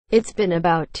It's been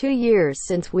about 2 years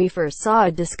since we first saw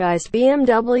a disguised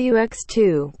BMW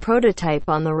X2 prototype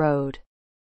on the road.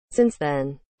 Since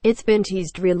then, it's been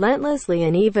teased relentlessly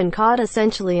and even caught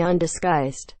essentially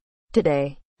undisguised.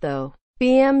 Today, though,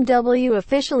 BMW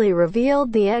officially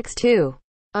revealed the X2.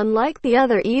 Unlike the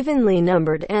other evenly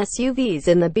numbered SUVs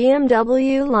in the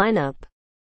BMW lineup,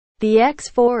 the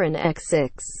X4 and X6,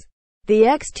 the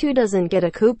X2 doesn't get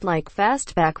a coupe-like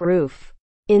fastback roof.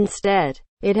 Instead,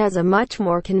 it has a much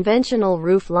more conventional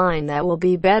roofline that will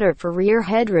be better for rear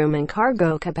headroom and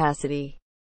cargo capacity.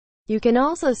 You can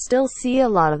also still see a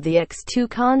lot of the X2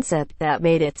 concept that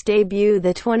made its debut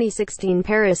the 2016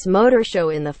 Paris Motor Show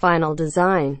in the final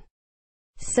design.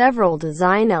 Several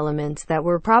design elements that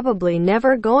were probably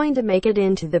never going to make it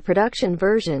into the production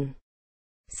version,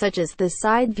 such as the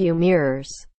side view mirrors,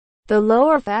 the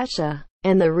lower fascia,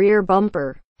 and the rear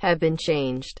bumper, have been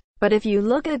changed. But if you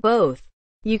look at both,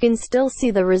 you can still see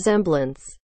the resemblance.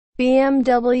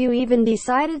 BMW even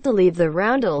decided to leave the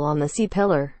roundel on the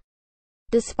C-pillar,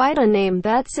 despite a name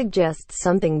that suggests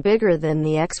something bigger than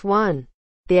the X1.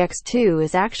 The X2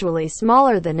 is actually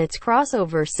smaller than its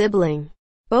crossover sibling.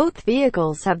 Both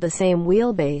vehicles have the same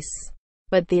wheelbase,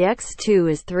 but the X2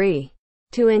 is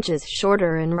 3.2 inches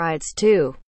shorter and rides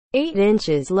 2.8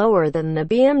 inches lower than the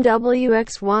BMW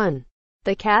X1.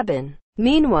 The cabin,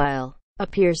 meanwhile,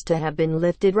 appears to have been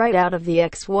lifted right out of the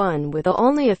X1 with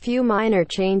only a few minor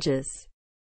changes,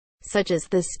 such as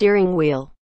the steering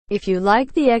wheel. If you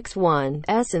like the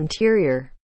X1's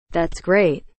interior, that's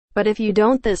great, but if you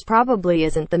don't, this probably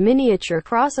isn't the miniature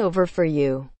crossover for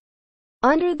you.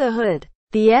 Under the hood,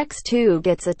 the X2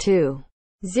 gets a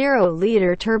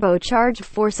 2.0-liter turbocharged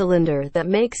four-cylinder that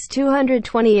makes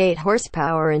 228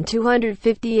 horsepower and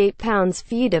 258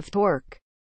 pounds-feet of torque,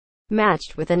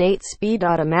 matched with an 8-speed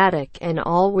automatic and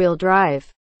all-wheel drive.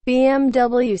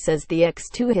 BMW says the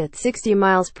X2 hit 60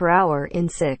 miles per hour in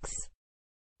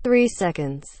 6.3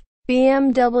 seconds.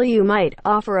 BMW might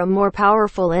offer a more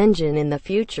powerful engine in the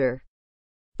future,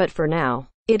 but for now,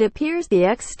 it appears the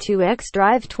X2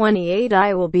 xDrive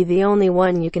 28i will be the only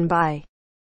one you can buy.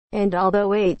 And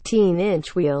although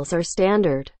 18-inch wheels are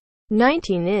standard,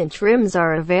 19-inch rims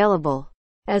are available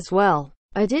as well.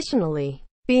 Additionally,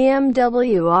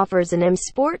 BMW offers an M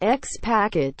Sport X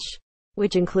package,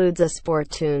 which includes a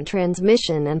sport-tuned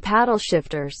transmission and paddle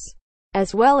shifters,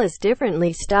 as well as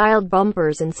differently styled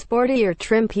bumpers and sportier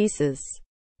trim pieces.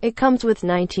 It comes with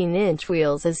 19-inch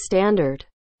wheels as standard,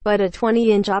 but a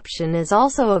 20-inch option is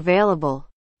also available.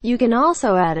 You can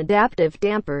also add adaptive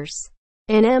dampers,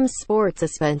 an M Sport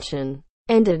suspension,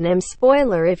 and an M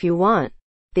spoiler if you want.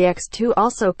 The X2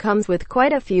 also comes with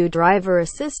quite a few driver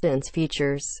assistance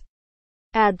features.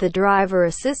 Add the driver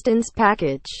assistance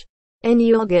package, and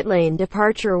you'll get lane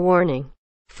departure warning,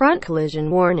 front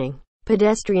collision warning,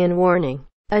 pedestrian warning,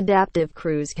 adaptive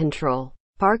cruise control,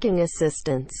 parking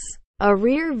assistance, a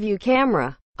rear view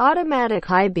camera, automatic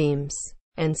high beams,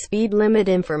 and speed limit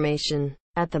information.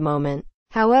 At the moment,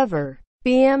 however,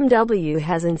 BMW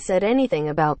hasn't said anything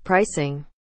about pricing.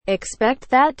 Expect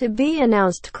that to be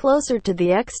announced closer to the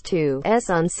X2's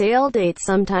on-sale date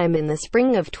sometime in the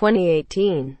spring of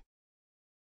 2018.